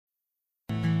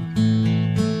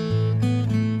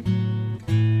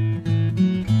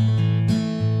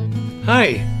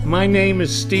Hi, my name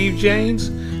is Steve James,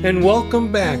 and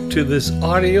welcome back to this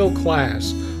audio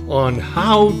class on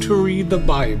how to read the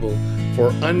Bible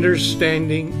for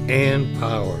understanding and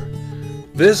power.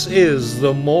 This is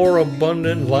the More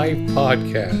Abundant Life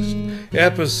Podcast,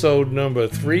 episode number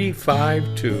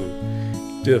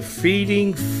 352,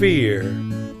 Defeating Fear,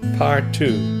 Part 2.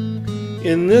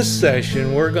 In this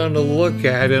session, we're going to look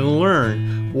at and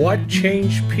learn what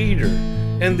changed Peter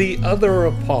and the other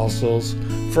apostles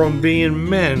from being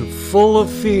men full of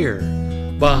fear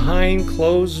behind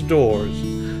closed doors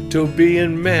to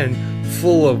being men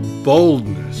full of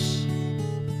boldness.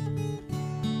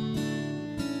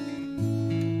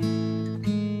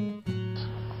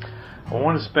 I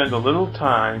want to spend a little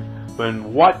time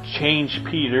on what changed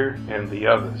Peter and the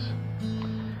others.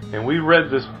 And we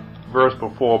read this verse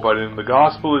before, but in the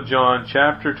Gospel of John,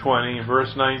 chapter 20,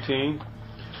 verse 19,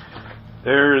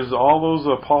 there's all those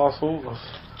apostles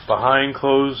behind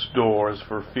closed doors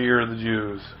for fear of the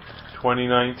Jews.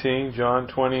 2019, John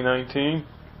 20:19.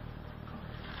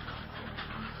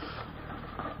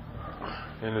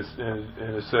 And it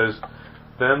says,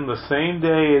 "Then the same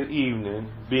day at evening,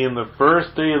 being the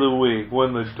first day of the week,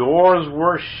 when the doors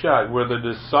were shut, where the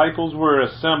disciples were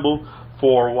assembled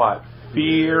for what?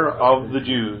 Fear of the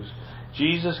Jews,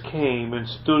 Jesus came and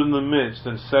stood in the midst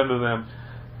and said to them,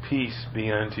 Peace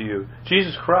be unto you."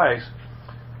 Jesus Christ,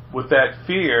 with that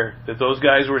fear that those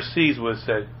guys were seized with,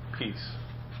 said, peace.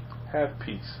 Have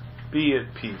peace. Be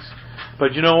at peace.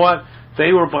 But you know what?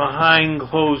 They were behind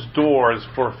closed doors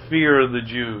for fear of the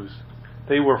Jews.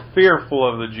 They were fearful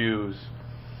of the Jews.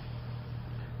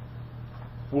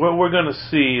 What we're going to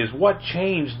see is what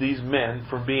changed these men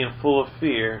from being full of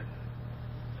fear.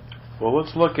 Well,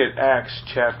 let's look at Acts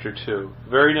chapter 2.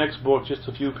 Very next book, just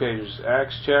a few pages.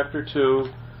 Acts chapter 2,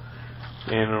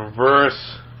 in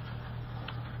verse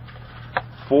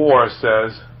 4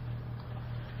 says,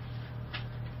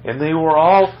 "And they were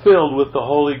all filled with the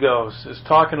Holy Ghost." It's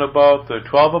talking about the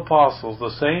 12 apostles,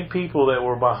 the same people that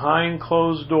were behind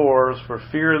closed doors for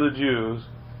fear of the Jews.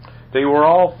 They were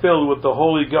all filled with the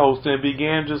Holy Ghost and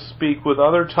began to speak with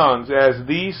other tongues as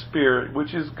the Spirit,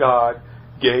 which is God,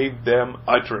 gave them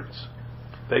utterance.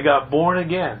 They got born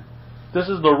again. This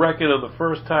is the record of the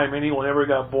first time anyone ever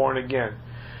got born again.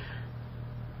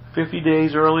 50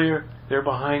 days earlier, they're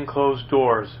behind closed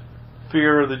doors.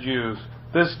 Fear of the Jews.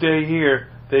 This day here,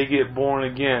 they get born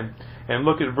again. And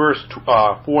look at verse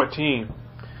 14.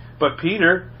 "But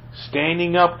Peter,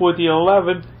 standing up with the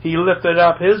 11, he lifted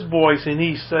up his voice, and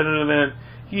he said unto them,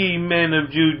 Ye men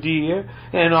of Judea,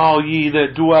 and all ye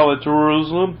that dwell at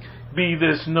Jerusalem, be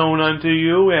this known unto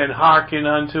you, and hearken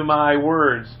unto my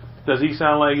words." Does he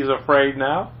sound like he's afraid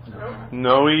now?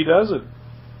 No, he doesn't.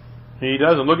 He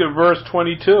doesn't. Look at verse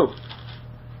 22.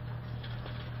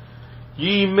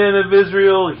 "Ye men of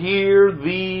Israel, hear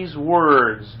these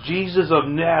words. Jesus of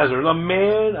Nazareth, a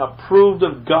man approved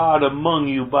of God among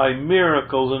you by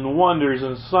miracles and wonders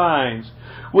and signs,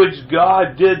 which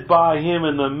God did by him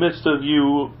in the midst of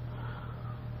you,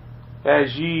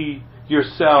 as ye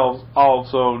yourselves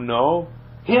also know,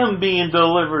 him being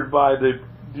delivered by the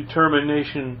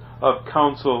determination of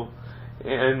counsel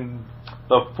and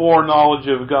the foreknowledge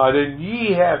of God, and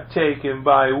ye have taken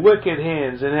by wicked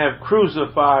hands, and have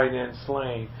crucified and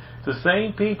slain." The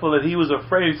same people that he was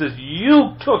afraid, he says,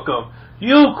 you took them,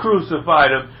 you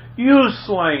crucified them, you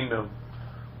slain them.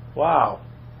 Wow.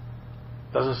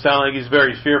 Doesn't sound like he's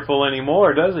very fearful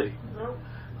anymore, does he? No.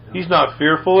 He's not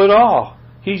fearful at all.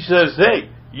 He says, hey,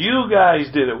 you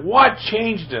guys did it. What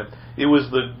changed him? It was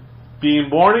the being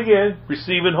born again,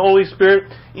 receiving Holy Spirit,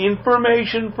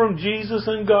 information from Jesus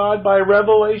and God by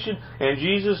revelation, and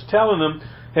Jesus telling them,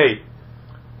 hey,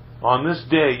 on this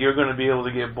day you're going to be able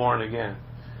to get born again.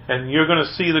 And you're going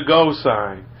to see the go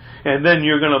sign. And then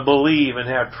you're going to believe and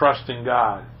have trust in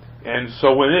God. And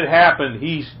so when it happened,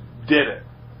 he did it.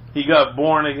 He got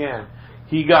born again.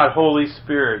 He got Holy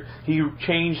Spirit. He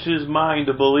changed his mind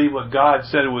to believe what God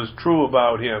said was true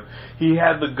about him. He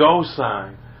had the go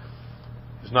sign.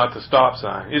 It's not the stop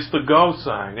sign. It's the go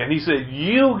sign. And he said,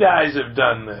 you guys have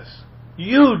done this.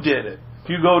 You did it. If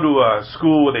you go to a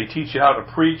school where they teach you how to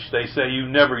preach, they say you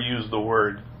never use the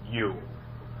word you.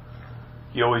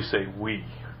 You always say we.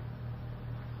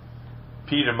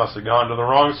 Peter must have gone to the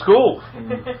wrong school.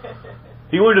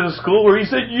 He went to the school where he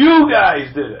said, you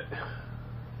guys did it.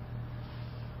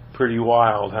 Pretty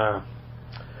wild, huh?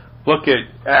 Look at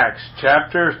Acts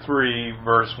chapter 3,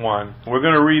 verse 1. We're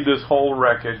going to read this whole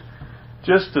record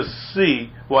just to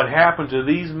see what happened to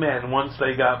these men once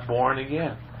they got born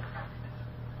again.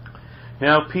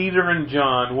 "Now Peter and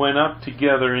John went up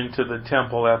together into the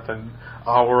temple at the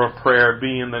hour of prayer,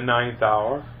 being the 9th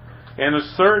hour. And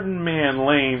a certain man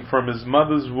lame from his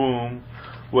mother's womb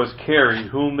was carried,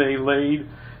 whom they laid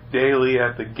daily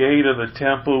at the gate of the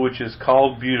temple, which is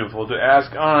called Beautiful, to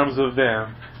ask alms of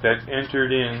them that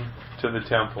entered in to the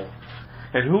temple.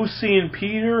 And who, seeing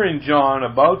Peter and John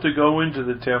about to go into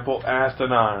the temple, asked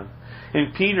an alms.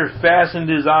 And Peter fastened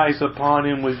his eyes upon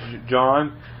him with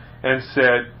John, and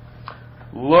said,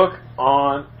 Look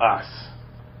on us.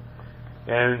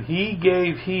 And he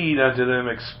gave heed unto them,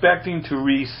 expecting to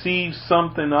receive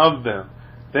something of them.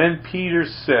 Then Peter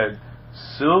said,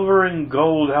 Silver and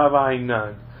gold have I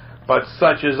none, but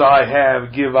such as I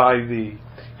have give I thee.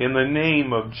 In the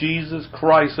name of Jesus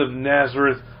Christ of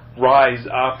Nazareth, rise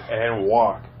up and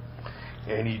walk.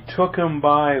 And he took him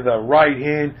by the right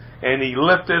hand, and he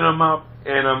lifted him up,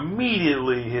 and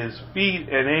immediately his feet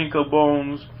and ankle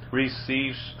bones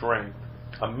received strength.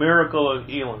 A miracle of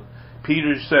healing.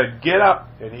 Peter said, Get up,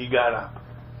 and he got up.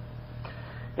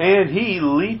 And he,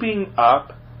 leaping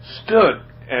up, stood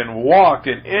and walked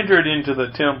and entered into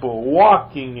the temple,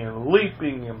 walking and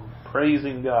leaping and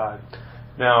praising God.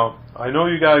 Now, I know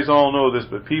you guys all know this,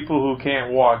 but people who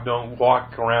can't walk don't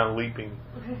walk around leaping.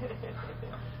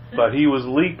 But he was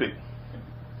leaping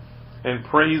and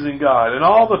praising God. And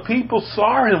all the people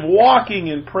saw him walking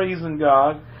and praising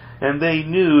God, and they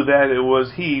knew that it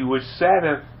was he which sat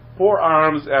at 4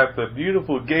 arms at the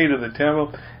beautiful gate of the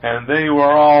temple, and they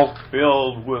were all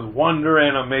filled with wonder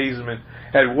and amazement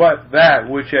at that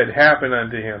which had happened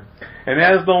unto him. And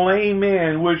as the lame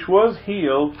man which was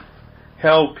healed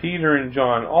held Peter and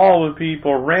John, all the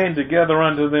people ran together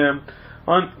unto them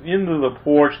into the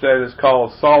porch that is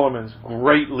called Solomon's,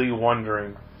 greatly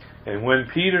wondering. And when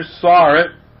Peter saw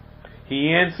it,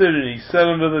 he answered and he said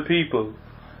unto the people,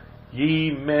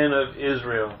 Ye men of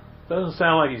Israel. Doesn't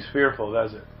sound like he's fearful,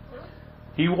 does it?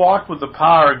 He walked with the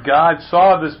power of God,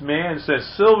 saw this man, says,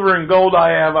 Silver and gold I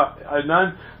have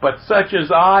none, but such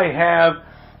as I have,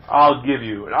 I'll give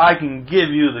you. And I can give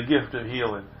you the gift of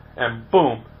healing. And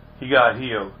boom, he got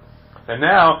healed. And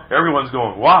now everyone's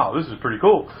going, wow, this is pretty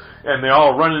cool. And they're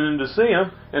all running in to see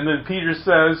him. And then Peter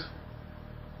says,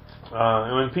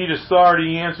 and when Peter saw it,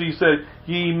 he answered, he said,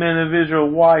 Ye men of Israel,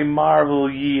 why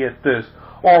marvel ye at this?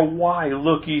 Or why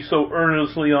look ye so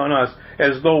earnestly on us,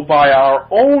 as though by our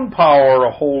own power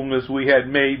or wholeness we had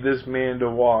made this man to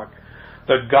walk?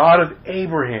 The God of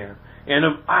Abraham, and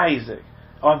of Isaac,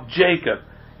 of Jacob,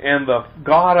 and the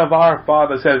God of our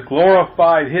fathers has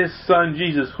glorified his Son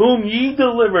Jesus, whom ye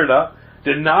delivered up,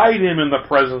 denied him in the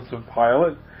presence of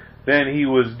Pilate. Then he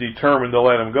was determined to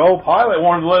let him go. Pilate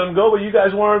wanted to let him go, but you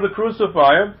guys wanted to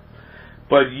crucify him.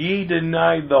 But ye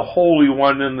denied the Holy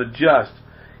One and the just,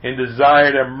 and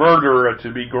desired a murderer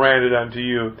to be granted unto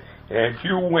you. And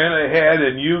you went ahead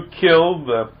and you killed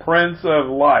the Prince of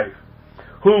Life,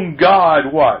 whom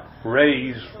God, what?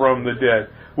 Raised from the dead.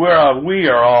 Whereof we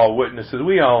are all witnesses.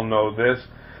 We all know this.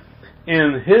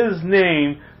 In his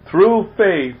name, through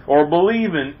faith, or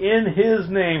believing in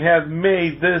his name, hath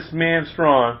made this man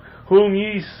strong, whom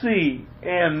ye see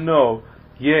and know.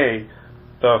 Yea,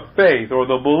 the faith, or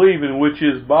the believing, which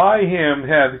is by him,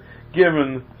 hath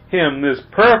given him this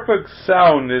perfect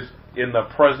soundness in the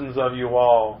presence of you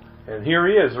all. And here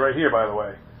he is, right here, by the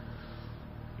way.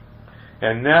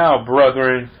 And now,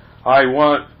 brethren, I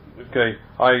want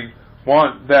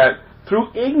that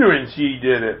through ignorance ye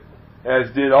did it,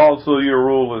 as did also your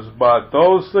rulers. But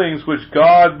those things which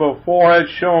God before had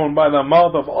shown by the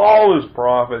mouth of all his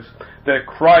prophets, that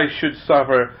Christ should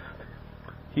suffer,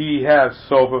 he hath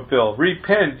so fulfilled.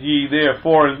 Repent ye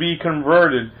therefore, and be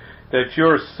converted, that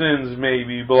your sins may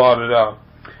be blotted out.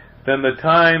 Then the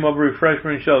time of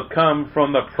refreshment shall come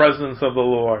from the presence of the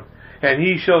Lord. And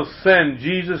he shall send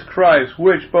Jesus Christ,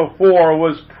 which before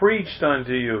was preached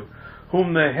unto you,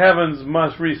 whom the heavens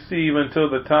must receive until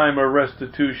the time of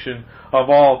restitution of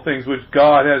all things, which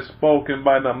God has spoken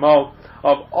by the mouth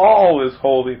of all his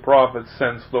holy prophets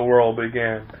since the world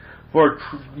began. For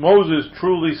Moses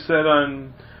truly said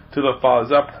unto the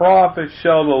fathers, A prophet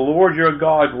shall the Lord your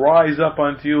God rise up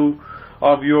unto you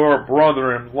of your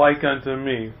brethren like unto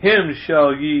me. Him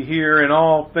shall ye hear in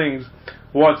all things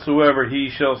whatsoever he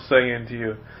shall say unto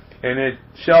you. And it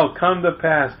shall come to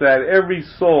pass that every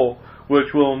soul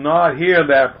which will not hear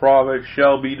that prophet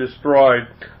shall be destroyed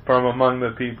from among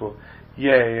the people.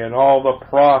 Yea, and all the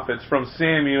prophets from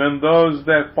Samuel and those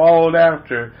that followed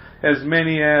after, as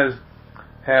many as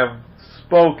have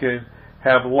spoken,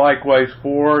 have likewise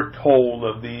foretold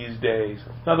of these days.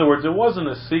 In other words, it wasn't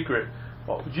a secret.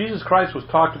 Jesus Christ was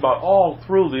talked about all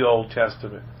through the Old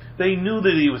Testament. They knew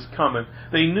that he was coming.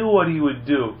 They knew what he would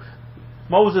do.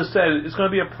 Moses said, it's going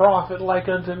to be a prophet like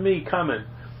unto me coming.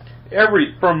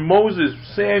 from Moses,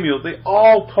 Samuel, they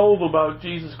all told about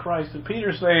Jesus Christ. And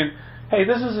Peter's saying, hey,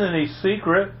 this isn't any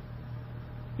secret.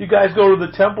 You guys go to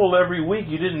the temple every week.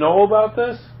 You didn't know about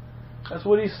this? That's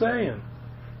what he's saying.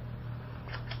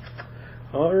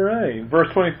 All right. Verse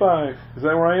 25. Is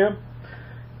that where I am?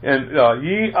 And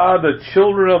ye are the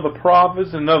children of the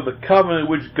prophets and of the covenant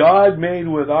which God made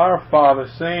with our father,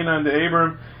 saying unto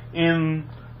Abram,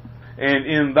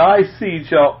 in thy seed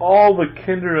shall all the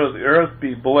kindred of the earth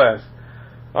be blessed.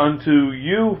 Unto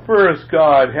you first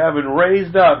God, having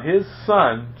raised up his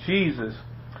Son, Jesus,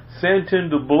 sent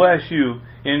him to bless you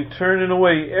in turning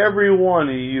away every one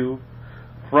of you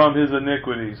from his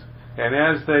iniquities. And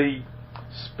as they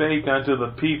spake unto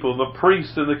the people, the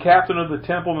priest and the captain of the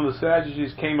temple and the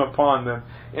Sadducees came upon them,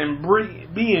 and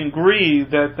being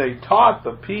grieved that they taught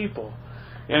the people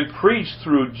and preached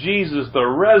through Jesus the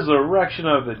resurrection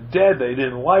of the dead, they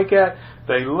didn't like it.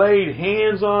 They laid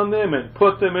hands on them and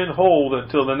put them in hold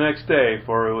until the next day,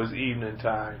 for it was evening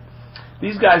time.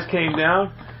 These guys came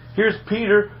down. Here's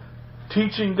Peter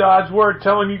teaching God's word,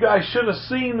 telling you guys should have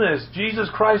seen this. Jesus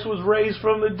Christ was raised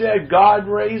from the dead. God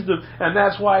raised him, and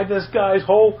that's why this guy's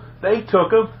whole. They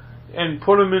took him and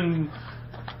put him in,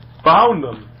 bound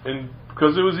him, and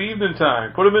because it was evening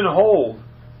time, put him in hold.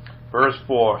 Verse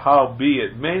 4,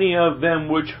 howbeit many of them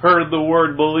which heard the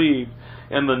word believed,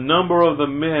 and the number of the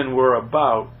men were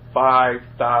about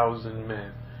 5,000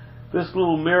 men. This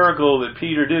little miracle that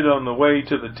Peter did on the way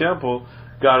to the temple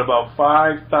got about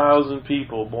 5,000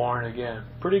 people born again.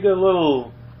 Pretty good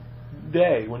little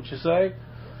day, wouldn't you say?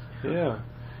 Yeah.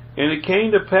 And it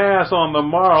came to pass on the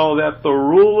morrow that the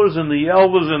rulers and the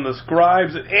elders and the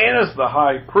scribes and Annas the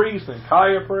high priest and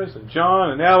Caiaphas and John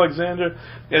and Alexander,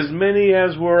 as many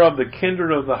as were of the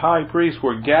kindred of the high priest,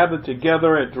 were gathered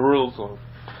together at Jerusalem.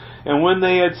 And when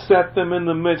they had set them in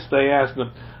the midst, they asked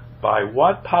them, by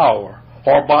what power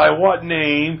or by what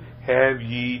name have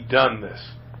ye done this?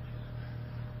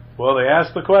 Well, they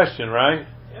asked the question, right?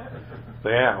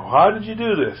 They asked, how did you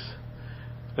do this?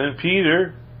 Then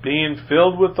Peter, being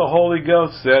filled with the Holy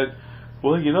Ghost, said,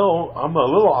 well, I'm a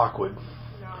little awkward.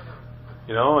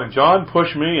 And John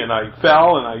pushed me, and I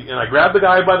fell, and I grabbed the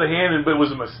guy by the hand, but it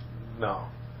was a mistake. No,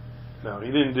 he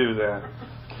didn't do that.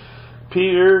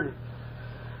 Peter,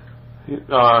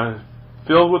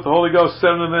 filled with the Holy Ghost,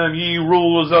 said unto them, ye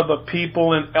rulers of the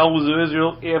people and elders of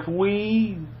Israel, if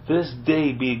we this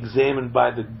day be examined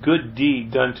by the good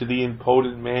deed done to the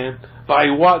impotent man, by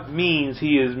what means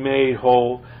he is made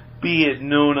whole, be it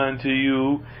known unto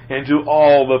you and to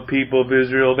all the people of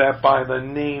Israel that by the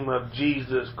name of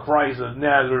Jesus Christ of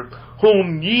Nazareth,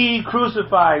 whom ye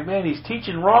crucified. Man, he's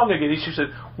teaching wrong again. He should have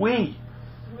said, we.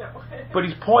 But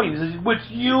he's pointing. He says, which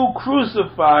you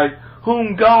crucified,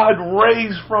 whom God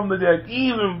raised from the dead,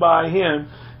 even by him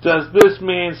does this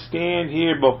man stand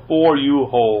here before you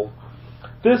whole.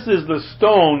 This is the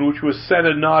stone which was set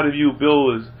at naught of you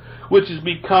builders, which has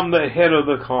become the head of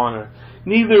the corner.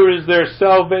 Neither is there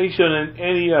salvation in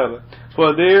any other,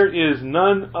 for there is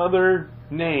none other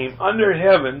name under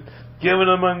heaven given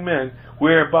among men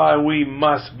whereby we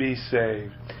must be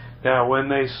saved. Now when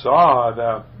they saw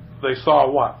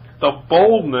what? The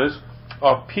boldness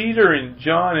of Peter and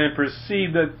John, and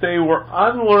perceived that they were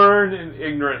unlearned and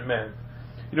ignorant men.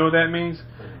 You know what that means?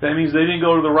 That means they didn't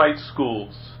go to the right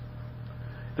schools.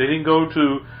 They didn't go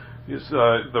to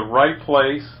the right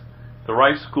place, the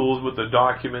right schools with the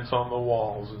documents on the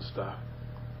walls and stuff.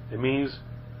 It means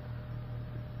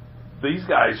these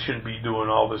guys shouldn't be doing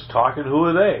all this talking. Who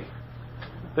are they?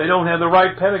 They don't have the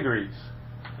right pedigrees.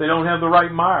 They don't have the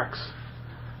right marks.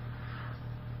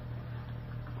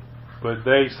 But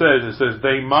it says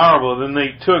they marveled, and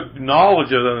they took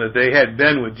knowledge of them that they had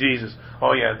been with Jesus.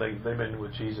 Oh yeah, they've been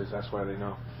with Jesus, that's why they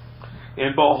know.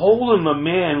 And beholding the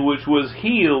man which was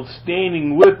healed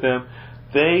standing with them,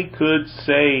 they could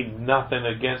say nothing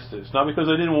against this. Not because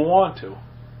they didn't want to,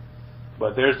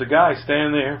 but there's the guy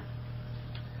standing there.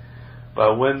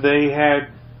 But when they had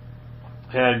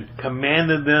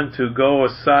commanded them to go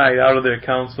aside out of their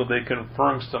council, they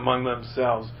conferred among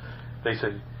themselves. They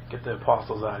said, get the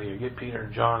apostles out of here. Get Peter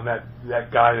and John,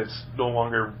 that guy that's no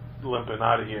longer limping,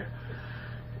 out of here.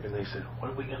 And they said,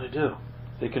 what are we going to do?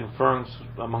 They conferred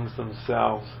amongst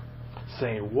themselves,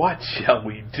 saying, what shall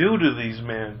we do to these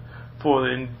men? For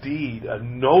indeed a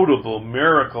notable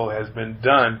miracle has been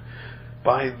done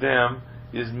by them,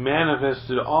 is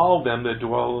manifested to all them that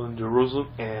dwell in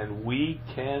Jerusalem, and we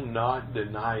cannot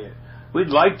deny it. We'd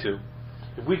like to.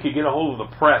 If we could get a hold of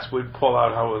the press, we'd pull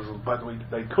out how it was, but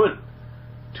they couldn't.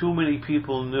 Too many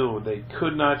people knew. They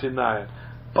could not deny it.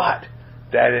 But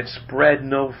that it spread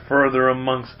no further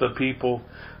amongst the people,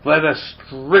 let us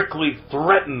strictly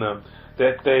threaten them,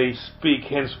 that they speak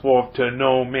henceforth to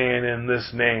no man in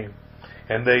this name.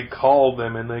 And they called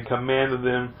them and they commanded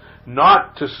them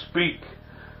not to speak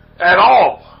at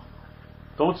all.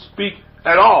 Don't speak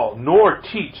at all, nor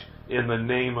teach in the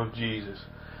name of Jesus.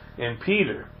 And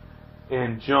Peter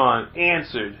and John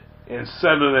answered and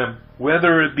said to them,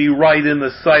 whether it be right in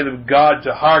the sight of God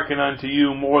to hearken unto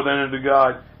you more than unto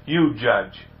God, you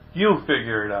judge. You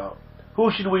figure it out.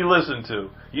 Who should we listen to?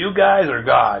 You guys or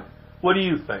God? What do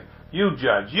you think? You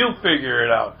judge. You figure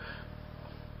it out.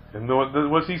 And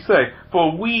what's he say?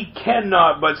 For we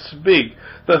cannot but speak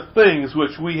the things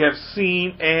which we have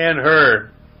seen and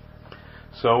heard.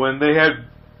 So when they had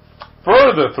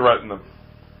further threatened them,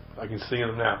 I can see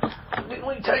them now. Didn't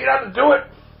we tell you not to do it?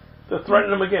 To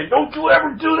threaten them again. Don't you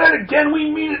ever do that again. We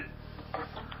mean it.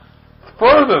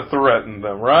 Further threatened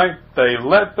them, right? They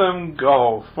let them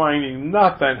go, finding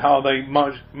nothing how they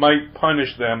might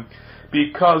punish them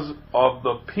because of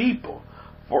the people.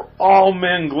 For all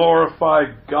men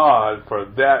glorified God for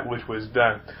that which was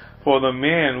done. For the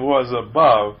man was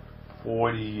above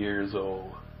 40 years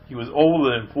old. He was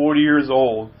older than 40 years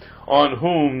old, on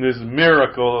whom this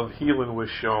miracle of healing was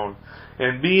shown.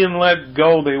 And being let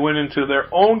go, they went into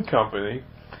their own company,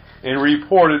 and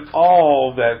reported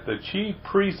all that the chief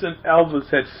priests and elders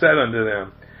had said unto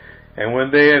them. And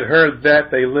when they had heard that,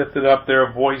 they lifted up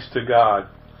their voice to God.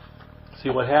 See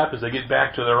what happens? They get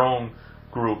back to their own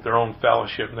group, their own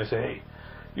fellowship, and they say, hey,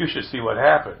 you should see what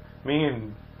happened. Me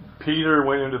and Peter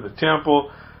went into the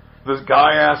temple. This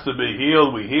guy asked to be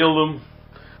healed. We healed him.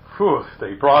 Whew,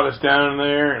 they brought us down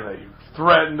there, and they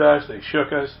threatened us. They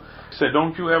shook us. Said,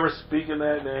 don't you ever speak in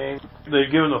that name.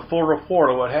 They've given a full report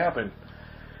of what happened.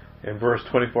 In verse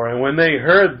 24, and when they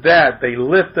heard that, they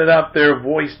lifted up their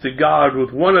voice to God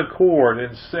with one accord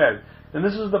and said, and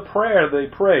this is the prayer they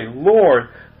pray, Lord,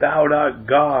 thou art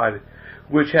God,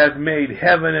 which hath made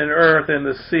heaven and earth and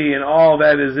the sea and all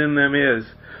that is in them is,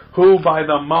 who by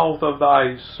the mouth of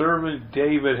thy servant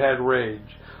David had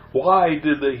raged. Why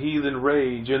did the heathen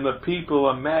rage, and the people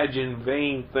imagine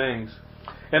vain things?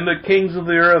 And the kings of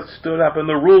the earth stood up, and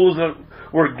the rulers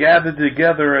were gathered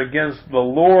together against the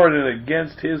Lord and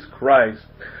against his Christ.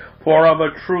 For of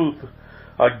a truth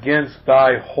against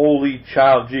thy holy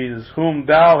child Jesus, whom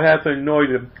thou hast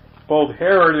anointed, both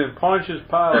Herod and Pontius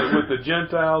Pilate with the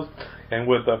Gentiles and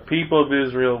with the people of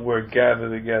Israel were gathered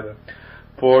together,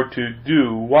 for to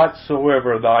do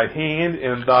whatsoever thy hand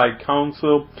and thy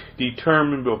counsel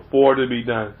determined before to be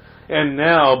done. And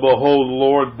now, behold,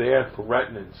 Lord, their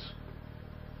threatenings.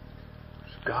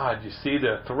 God, you see,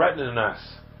 they're threatening us.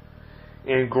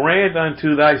 And grant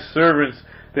unto thy servants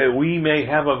that we may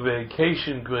have a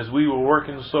vacation because we were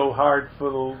working so hard for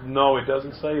the... No, it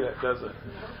doesn't say that, does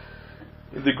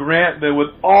it? The grant that with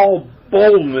all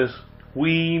boldness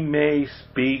we may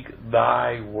speak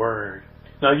thy word.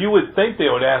 Now, you would think they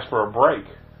would ask for a break.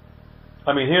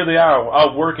 I mean, here they are,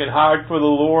 out working hard for the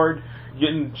Lord,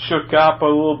 getting shook up a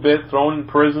little bit, thrown in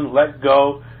prison, let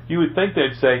go. You would think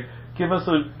they'd say, give us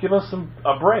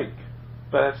a break.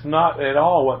 But that's not at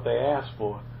all what they asked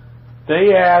for.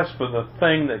 They asked for the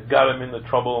thing that got them into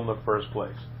trouble in the first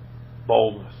place.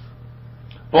 Boldness.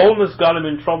 Boldness got them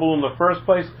in trouble in the first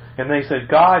place, and they said,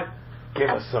 God, give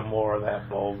us some more of that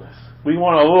boldness. We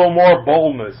want a little more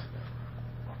boldness.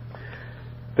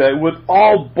 That with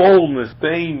all boldness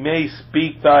they may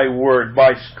speak thy word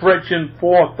by stretching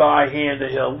forth thy hand to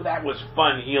heal. That was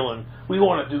fun healing. We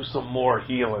want to do some more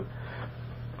healing.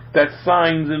 That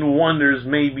signs and wonders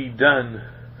may be done.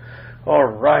 All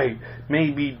right,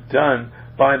 may be done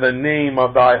by the name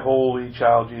of thy holy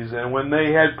child Jesus. And when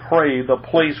they had prayed, the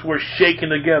place was shaken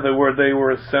together where they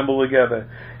were assembled together.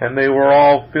 And they were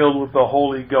all filled with the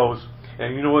Holy Ghost.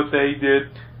 And you know what they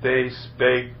did? They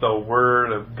spake the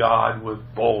word of God with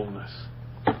boldness.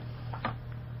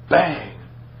 Bang!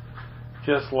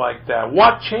 Just like that.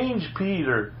 What changed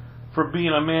Peter for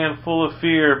being a man full of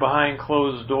fear behind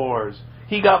closed doors?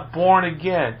 He got born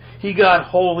again. He got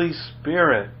Holy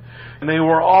Spirit. And they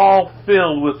were all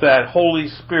filled with that Holy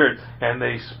Spirit. And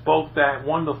they spoke that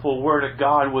wonderful word of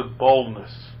God with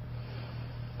boldness.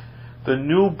 The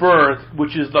new birth,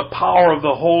 which is the power of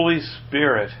the Holy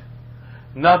Spirit.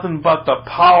 Nothing but the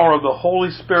power of the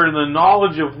Holy Spirit and the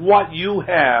knowledge of what you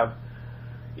have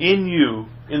in you,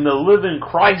 in the living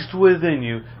Christ within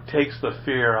you, takes the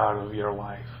fear out of your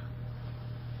life.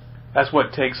 That's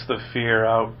what takes the fear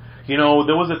out. You know,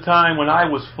 there was a time when I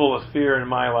was full of fear in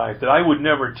my life that I would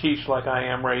never teach like I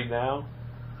am right now.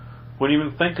 Wouldn't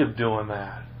even think of doing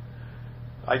that.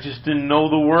 I just didn't know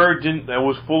the Word. I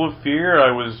was full of fear.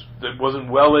 I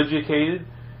wasn't well educated.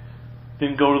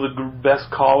 Didn't go to the best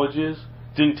colleges.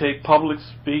 Didn't take public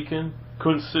speaking.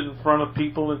 couldn't sit in front of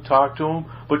people and talk to them.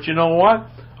 But you know what?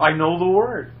 I know the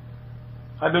Word.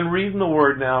 I've been reading the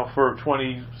Word now for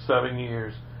 27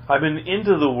 years. I've been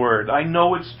into the Word. I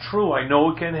know it's true. I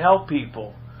know it can help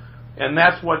people. And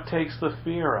that's what takes the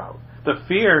fear out. The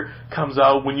fear comes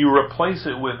out when you replace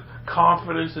it with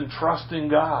confidence and trust in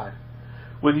God.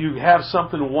 When you have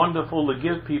something wonderful to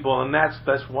give people, and that's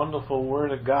this wonderful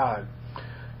Word of God,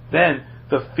 then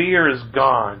the fear is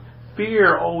gone.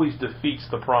 Fear always defeats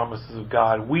the promises of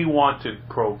God. We want to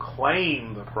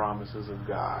proclaim the promises of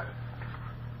God.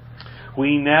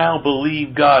 We now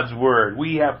believe God's Word.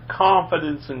 We have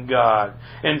confidence in God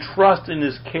and trust in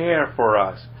His care for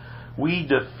us. We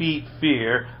defeat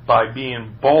fear by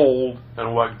being bold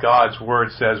in what God's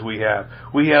Word says we have.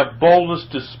 We have boldness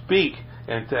to speak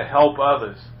and to help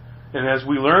others. And as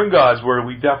we learn God's Word,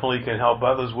 we definitely can help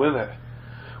others with it.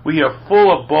 We are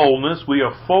full of boldness. We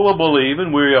are full of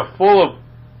believing. We are full of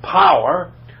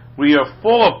power. We are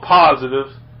full of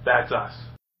positives. That's us.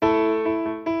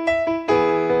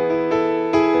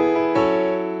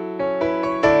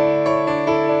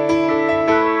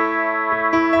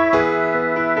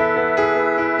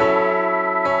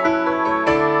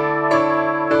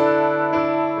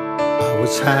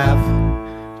 Half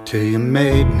till you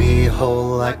made me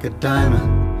whole like a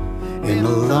diamond in a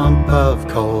lump of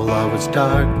coal. I was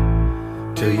dark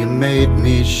till you made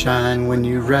me shine when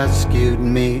you rescued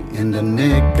me in the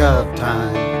nick of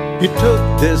time. You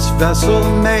took this vessel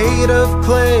made of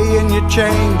clay and you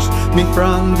changed me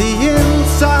from the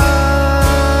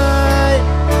inside.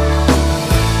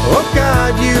 Oh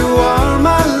God, you are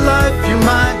my life, you're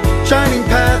my shining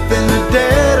path in the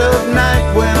dead of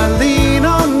night. When I lean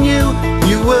on you,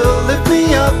 you will lift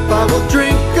me up. I will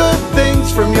drink good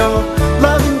things from your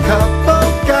loving cup. Oh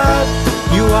God,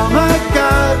 you are my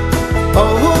God.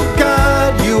 Oh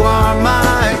God, you are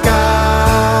my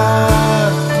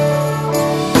God.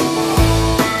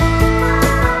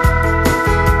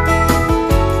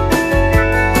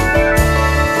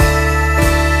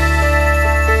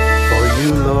 For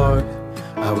you, Lord,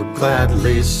 I would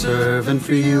gladly serve, and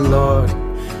for you, Lord,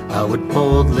 I would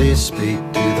boldly speak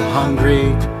to the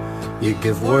hungry. You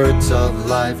give words of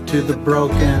life to the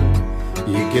broken.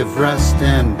 You give rest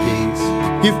and peace.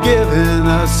 You've given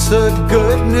us the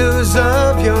good news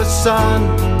of your Son.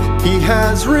 He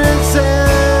has risen.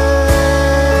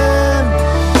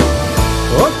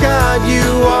 Oh God,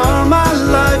 you are my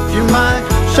life. You're my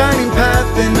shining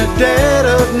path in the dead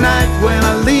of night. When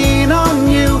I lean on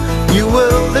you, you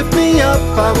will lift me up.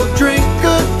 I will drink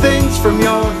good things from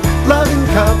your loving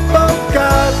cup. Oh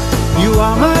God, you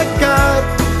are my God.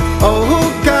 Oh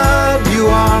God, you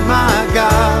are my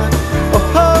God.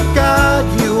 Oh God,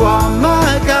 you are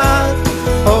my God.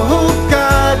 Oh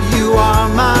God, you are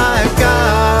my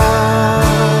God.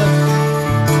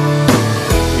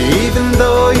 Even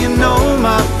though you know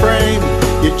my frame,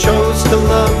 you chose to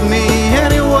love me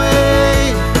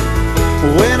anyway.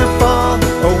 When I fall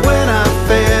or when I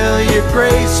fail, your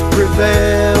grace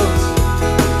prevails.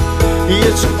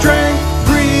 Your strength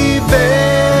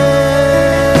prevails.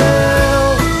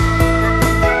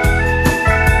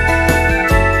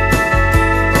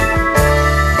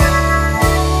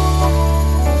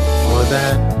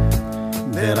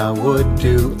 That I would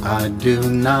do, I do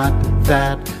not.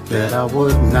 That I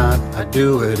would not, I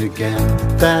do it again.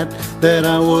 That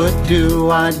I would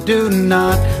do, I do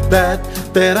not.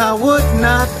 That I would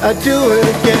not, I do it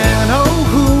again. Oh,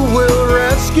 who will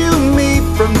rescue me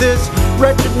from this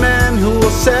wretched man? Who will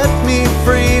set me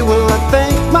free? Will I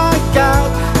thank my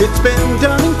God? It's been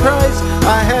done in Christ.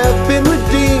 I have been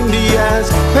redeemed. He has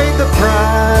paid the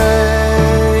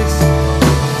price.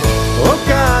 Oh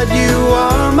God, you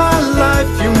are my life.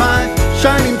 You're my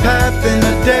shining path in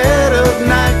the dead of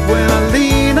night. When I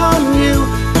lean on you,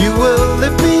 you will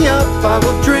lift me up. I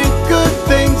will drink good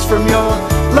things from your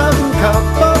loving cup.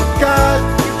 Oh God,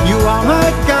 you are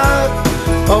my God.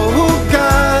 Oh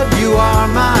God, you are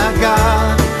my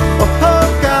God.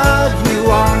 Oh God, you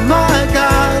are my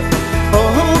God.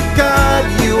 Oh God,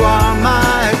 you are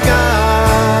my God.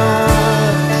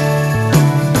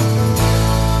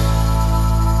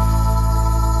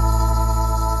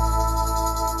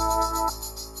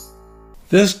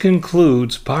 This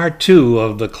concludes part 2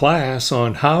 of the class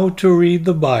on how to read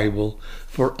the Bible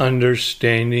for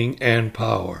understanding and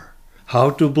power, how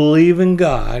to believe in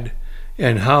God,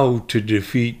 and how to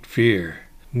defeat fear.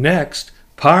 Next,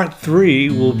 part 3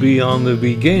 will be on the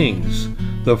beginnings,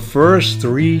 the first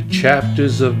 3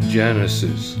 chapters of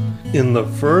Genesis. In the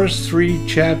first 3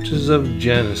 chapters of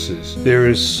Genesis, there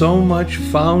is so much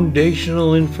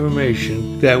foundational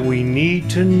information that we need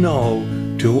to know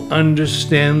to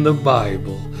understand the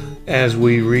Bible as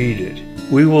we read it.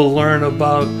 We will learn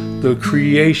about the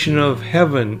creation of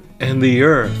heaven and the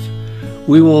earth.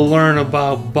 We will learn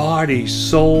about body,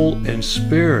 soul, and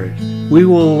spirit. We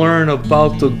will learn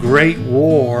about the great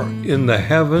war in the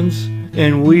heavens,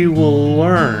 and we will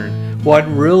learn what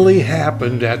really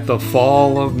happened at the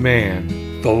fall of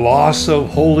man, the loss of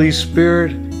Holy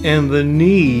Spirit, and the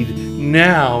need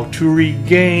now to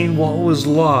regain what was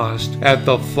lost at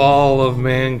the fall of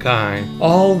mankind.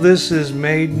 All this is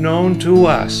made known to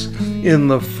us in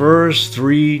the first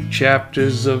 3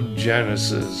 chapters of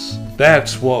Genesis.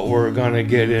 That's what we're going to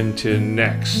get into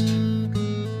next.